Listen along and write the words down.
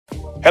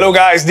Hello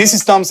guys, this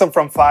is Thompson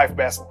from 5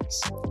 Best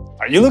Ones.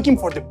 Are you looking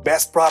for the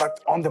best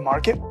product on the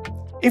market?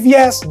 If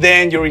yes,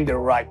 then you're in the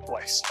right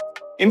place.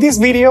 In this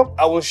video,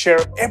 I will share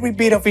every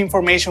bit of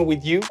information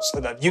with you so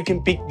that you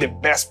can pick the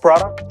best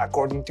product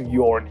according to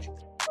your need.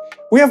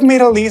 We have made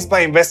a list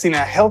by investing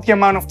a healthy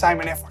amount of time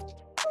and effort.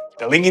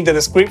 The link in the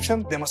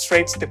description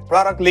demonstrates the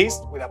product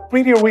list with a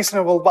pretty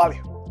reasonable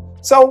value.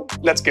 So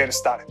let's get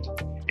started.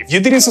 If you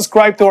didn't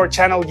subscribe to our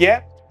channel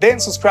yet, then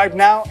subscribe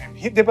now and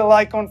hit the bell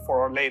icon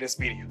for our latest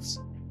videos.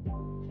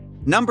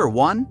 Number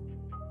 1.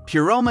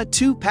 Puroma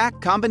 2-Pack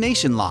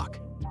Combination Lock.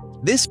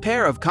 This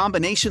pair of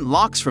combination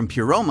locks from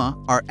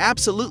Puroma are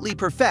absolutely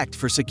perfect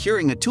for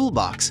securing a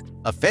toolbox,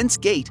 a fence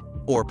gate,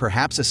 or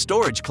perhaps a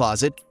storage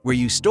closet where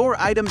you store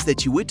items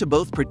that you would to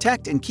both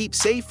protect and keep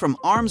safe from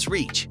arm's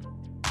reach.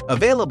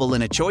 Available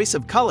in a choice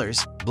of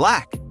colors,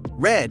 black,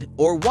 red,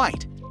 or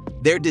white.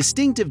 Their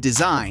distinctive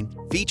design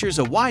features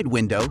a wide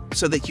window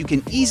so that you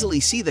can easily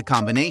see the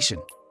combination.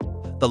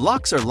 The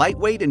locks are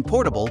lightweight and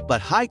portable but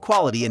high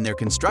quality in their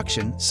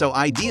construction, so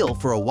ideal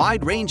for a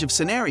wide range of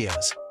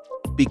scenarios.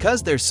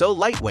 Because they're so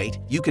lightweight,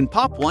 you can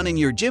pop one in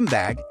your gym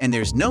bag and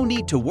there's no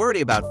need to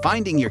worry about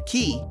finding your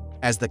key,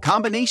 as the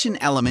combination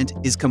element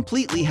is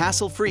completely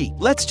hassle-free.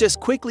 Let's just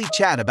quickly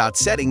chat about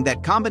setting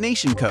that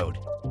combination code.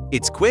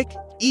 It's quick,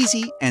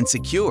 easy, and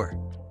secure.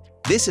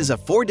 This is a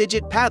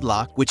 4-digit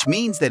padlock, which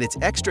means that it's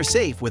extra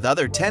safe with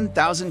other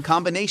 10,000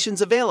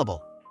 combinations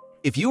available.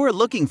 If you are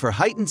looking for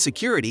heightened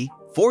security,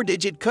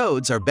 4-digit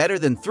codes are better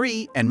than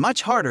 3 and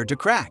much harder to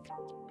crack.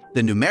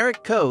 The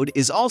numeric code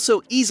is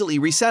also easily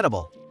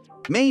resettable.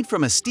 Made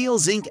from a steel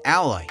zinc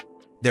alloy,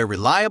 they're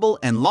reliable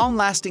and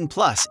long-lasting.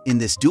 Plus, in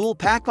this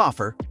dual-pack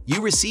offer, you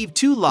receive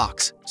 2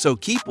 locks, so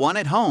keep one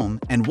at home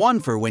and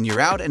one for when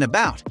you're out and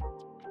about.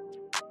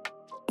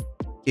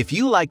 If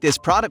you like this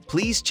product,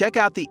 please check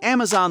out the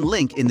Amazon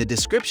link in the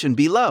description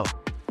below.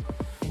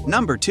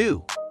 Number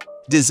 2.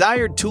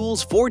 Desired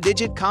Tools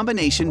 4-Digit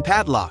Combination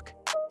Padlock.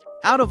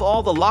 Out of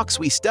all the locks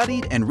we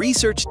studied and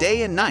researched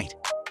day and night,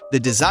 the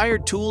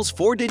Desired Tools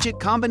 4-Digit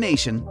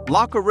Combination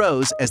lock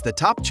arose as the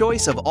top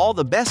choice of all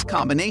the best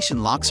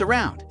combination locks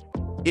around.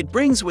 It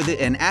brings with it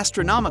an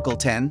astronomical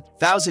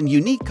 10,000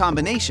 unique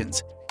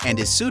combinations and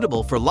is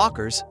suitable for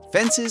lockers,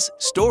 fences,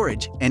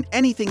 storage, and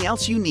anything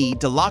else you need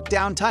to lock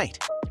down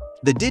tight.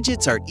 The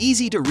digits are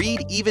easy to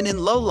read even in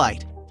low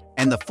light,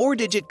 and the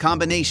 4-digit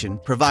combination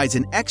provides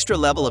an extra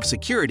level of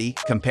security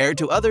compared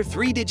to other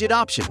 3-digit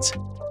options.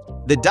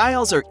 The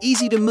dials are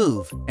easy to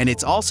move, and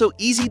it's also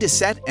easy to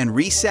set and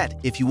reset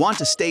if you want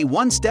to stay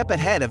one step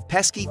ahead of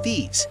pesky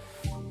thieves.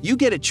 You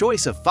get a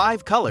choice of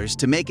 5 colors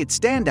to make it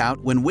stand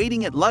out when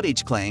waiting at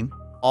luggage claim,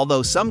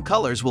 although some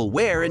colors will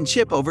wear and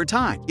chip over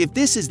time. If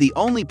this is the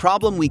only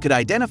problem we could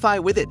identify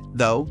with it,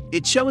 though,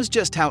 it shows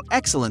just how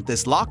excellent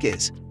this lock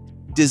is.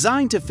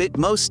 Designed to fit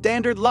most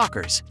standard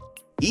lockers.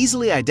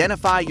 Easily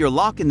identify your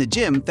lock in the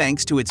gym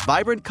thanks to its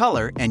vibrant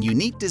color and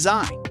unique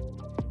design.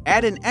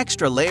 Add an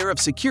extra layer of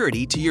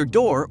security to your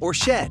door or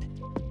shed.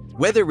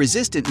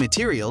 Weather-resistant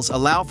materials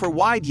allow for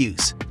wide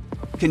use.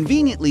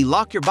 Conveniently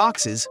lock your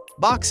boxes,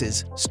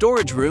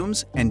 storage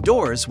rooms, and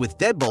doors with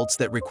deadbolts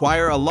that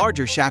require a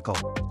larger shackle.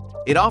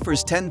 It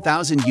offers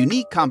 10,000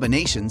 unique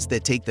combinations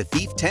that take the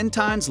thief 10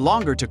 times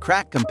longer to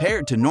crack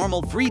compared to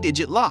normal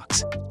 3-digit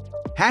locks.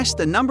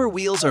 The number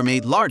wheels are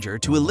made larger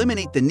to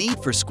eliminate the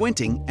need for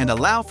squinting and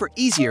allow for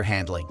easier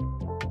handling.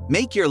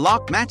 Make your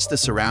lock match the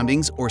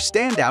surroundings or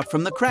stand out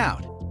from the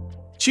crowd.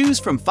 Choose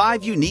from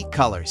 5 unique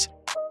colors.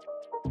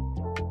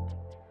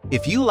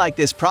 If you like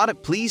this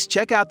product, please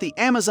check out the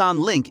Amazon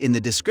link in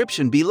the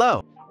description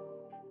below.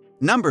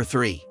 Number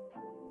 3.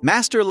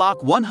 Master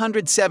Lock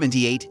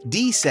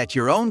 178D Set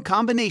Your Own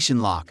Combination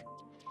Lock.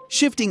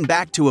 Shifting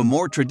back to a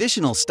more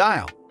traditional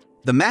style,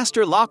 the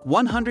Master Lock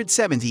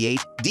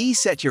 178D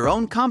Set Your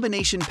Own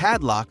Combination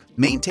Padlock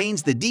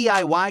maintains the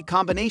DIY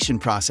combination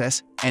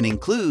process and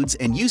includes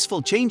an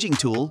useful changing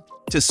tool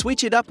to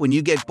switch it up when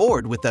you get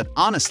bored with that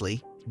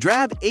honestly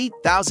drab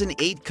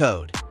 8008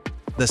 code.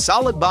 The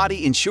solid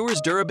body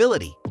ensures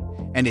durability,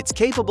 and it's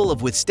capable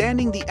of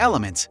withstanding the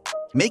elements,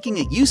 making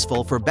it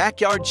useful for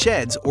backyard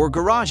sheds or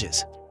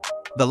garages.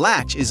 The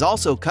latch is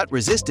also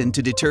cut-resistant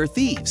to deter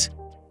thieves,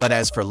 but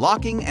as for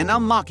locking and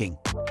unlocking,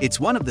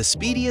 it's one of the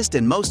speediest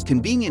and most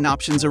convenient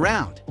options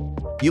around.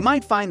 You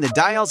might find the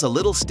dials a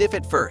little stiff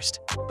at first,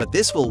 but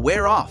this will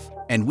wear off,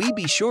 and we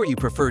be sure you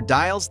prefer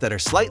dials that are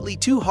slightly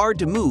too hard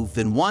to move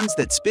than ones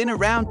that spin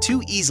around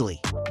too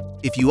easily.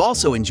 If you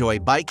also enjoy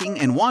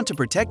biking and want to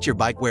protect your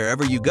bike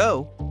wherever you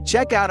go,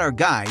 check out our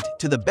guide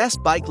to the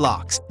best bike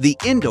locks. The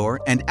indoor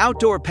and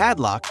outdoor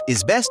padlock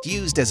is best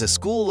used as a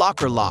school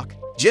locker lock,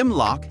 gym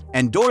lock,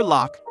 and door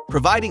lock,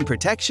 providing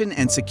protection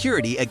and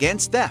security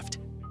against theft.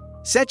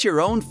 Set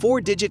your own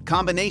 4-digit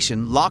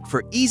combination lock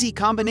for easy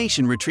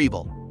combination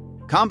retrieval.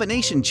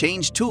 Combination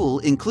change tool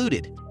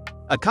included.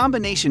 A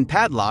combination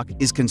padlock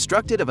is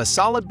constructed of a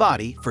solid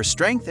body for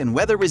strength and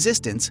weather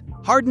resistance,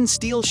 hardened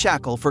steel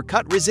shackle for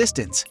cut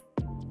resistance.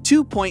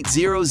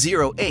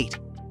 2.008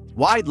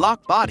 wide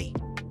lock body,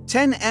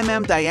 10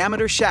 mm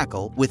diameter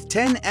shackle with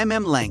 10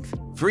 mm length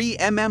 3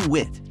 mm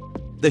width.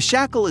 The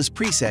shackle is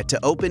preset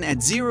to open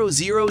at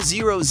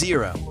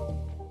 0000.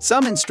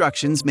 Some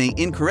instructions may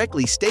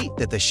incorrectly state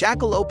that the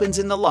shackle opens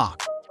in the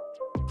lock.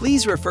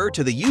 Please refer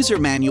to the user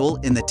manual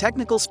in the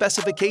technical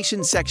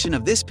specifications section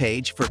of this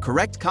page for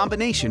correct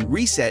combination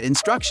reset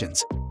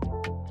instructions.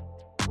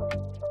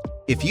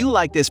 If you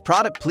like this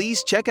product,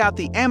 please check out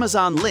the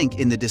Amazon link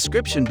in the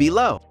description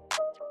below.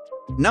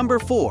 Number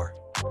 4.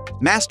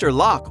 Master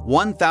Lock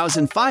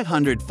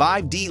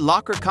 1505D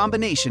Locker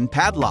Combination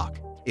Padlock.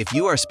 If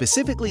you are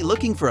specifically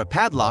looking for a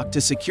padlock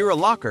to secure a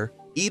locker,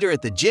 either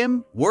at the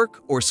gym,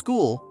 work, or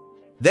school,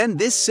 then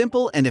this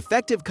simple and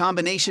effective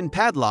combination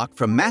padlock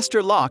from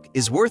Master Lock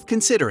is worth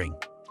considering.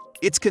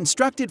 It's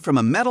constructed from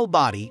a metal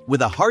body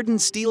with a hardened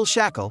steel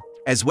shackle,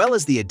 as well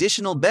as the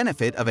additional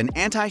benefit of an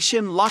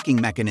anti-shim locking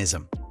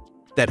mechanism.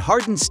 That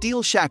hardened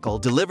steel shackle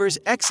delivers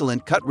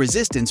excellent cut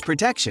resistance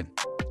protection.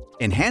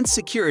 Enhanced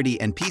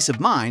security and peace of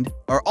mind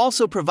are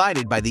also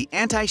provided by the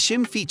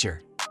anti-shim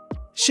feature.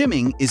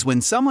 Shimming is when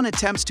someone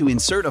attempts to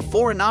insert a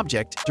foreign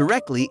object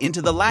directly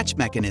into the latch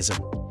mechanism.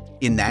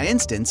 In that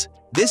instance,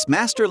 this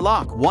Master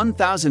Lock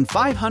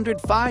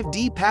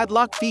 1505D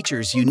padlock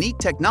features unique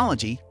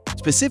technology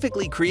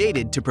specifically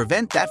created to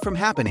prevent that from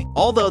happening.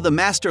 Although the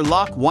Master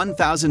Lock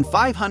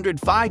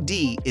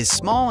 1505D is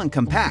small and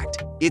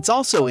compact, it's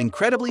also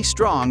incredibly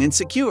strong and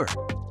secure.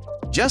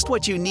 Just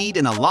what you need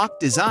in a lock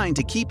designed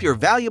to keep your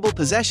valuable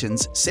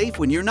possessions safe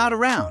when you're not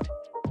around.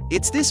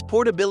 It's this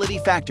portability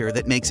factor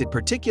that makes it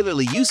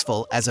particularly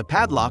useful as a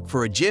padlock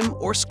for a gym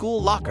or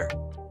school locker.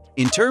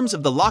 In terms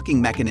of the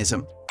locking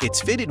mechanism, it's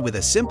fitted with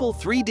a simple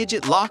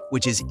 3-digit lock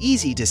which is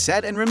easy to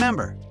set and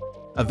remember.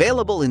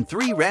 Available in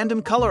 3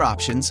 random color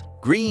options,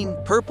 green,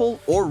 purple,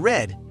 or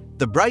red,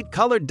 the bright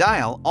colored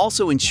dial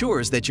also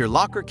ensures that your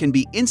locker can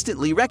be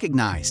instantly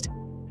recognized.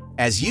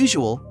 As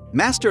usual,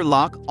 Master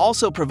Lock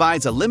also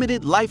provides a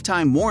limited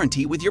lifetime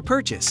warranty with your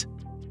purchase.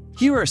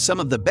 Here are some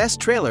of the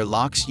best trailer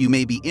locks you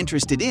may be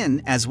interested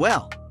in as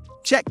well.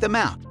 Check them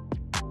out.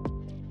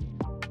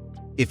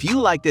 If you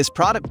like this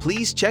product,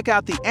 please check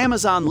out the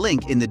Amazon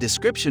link in the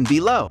description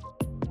below.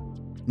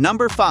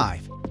 Number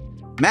 5.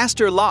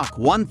 Master Lock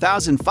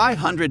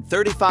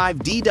 1535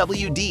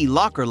 DWD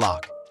Locker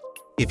Lock.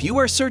 If you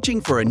are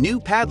searching for a new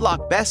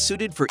padlock best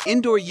suited for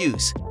indoor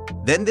use,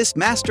 then this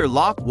Master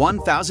Lock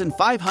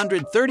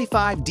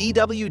 1535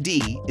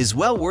 DWD is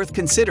well worth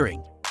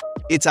considering.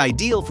 It's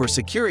ideal for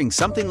securing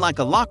something like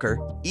a locker,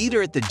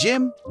 either at the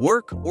gym,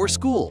 work, or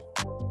school.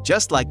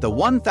 Just like the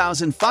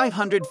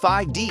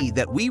 1505D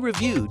that we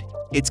reviewed,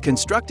 it's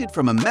constructed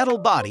from a metal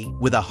body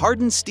with a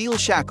hardened steel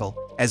shackle,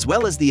 as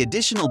well as the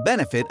additional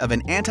benefit of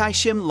an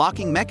anti-shim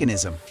locking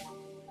mechanism.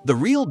 The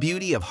real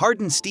beauty of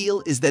hardened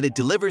steel is that it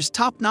delivers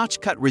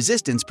top-notch cut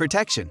resistance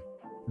protection.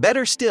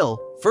 Better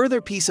still, further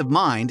peace of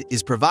mind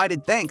is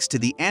provided thanks to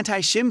the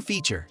anti-shim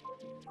feature.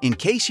 In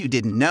case you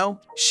didn't know,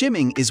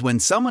 shimming is when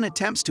someone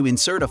attempts to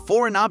insert a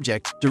foreign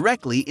object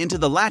directly into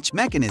the latch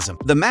mechanism.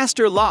 The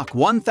Master Lock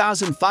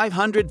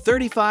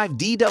 1535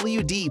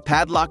 DWD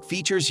padlock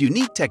features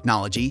unique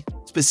technology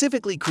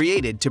specifically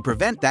created to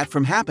prevent that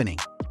from happening.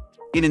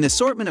 In an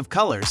assortment of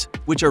colors,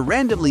 which are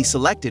randomly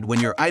selected when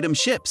your item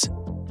ships,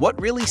 what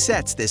really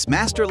sets this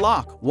Master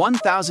Lock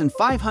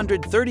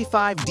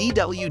 1535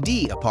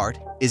 DWD apart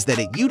is that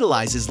it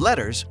utilizes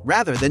letters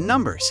rather than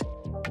numbers.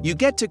 You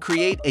get to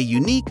create a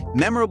unique,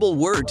 memorable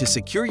word to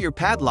secure your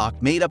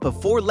padlock made up of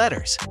 4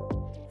 letters.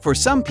 For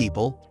some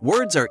people,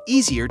 words are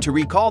easier to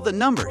recall than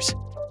numbers.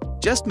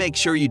 Just make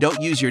sure you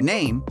don't use your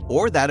name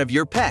or that of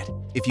your pet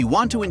if you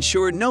want to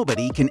ensure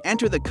nobody can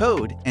enter the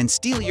code and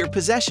steal your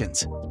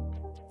possessions.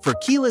 For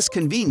keyless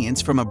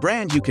convenience from a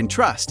brand you can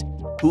trust,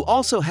 who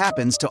also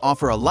happens to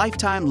offer a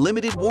lifetime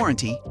limited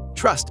warranty,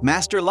 trust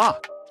Master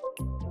Lock.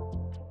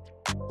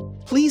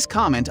 Please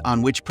comment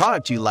on which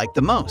product you like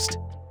the most.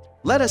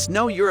 Let us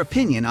know your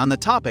opinion on the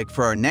topic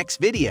for our next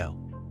video.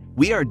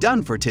 We are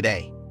done for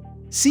today.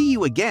 See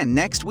you again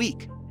next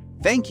week.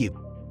 Thank you.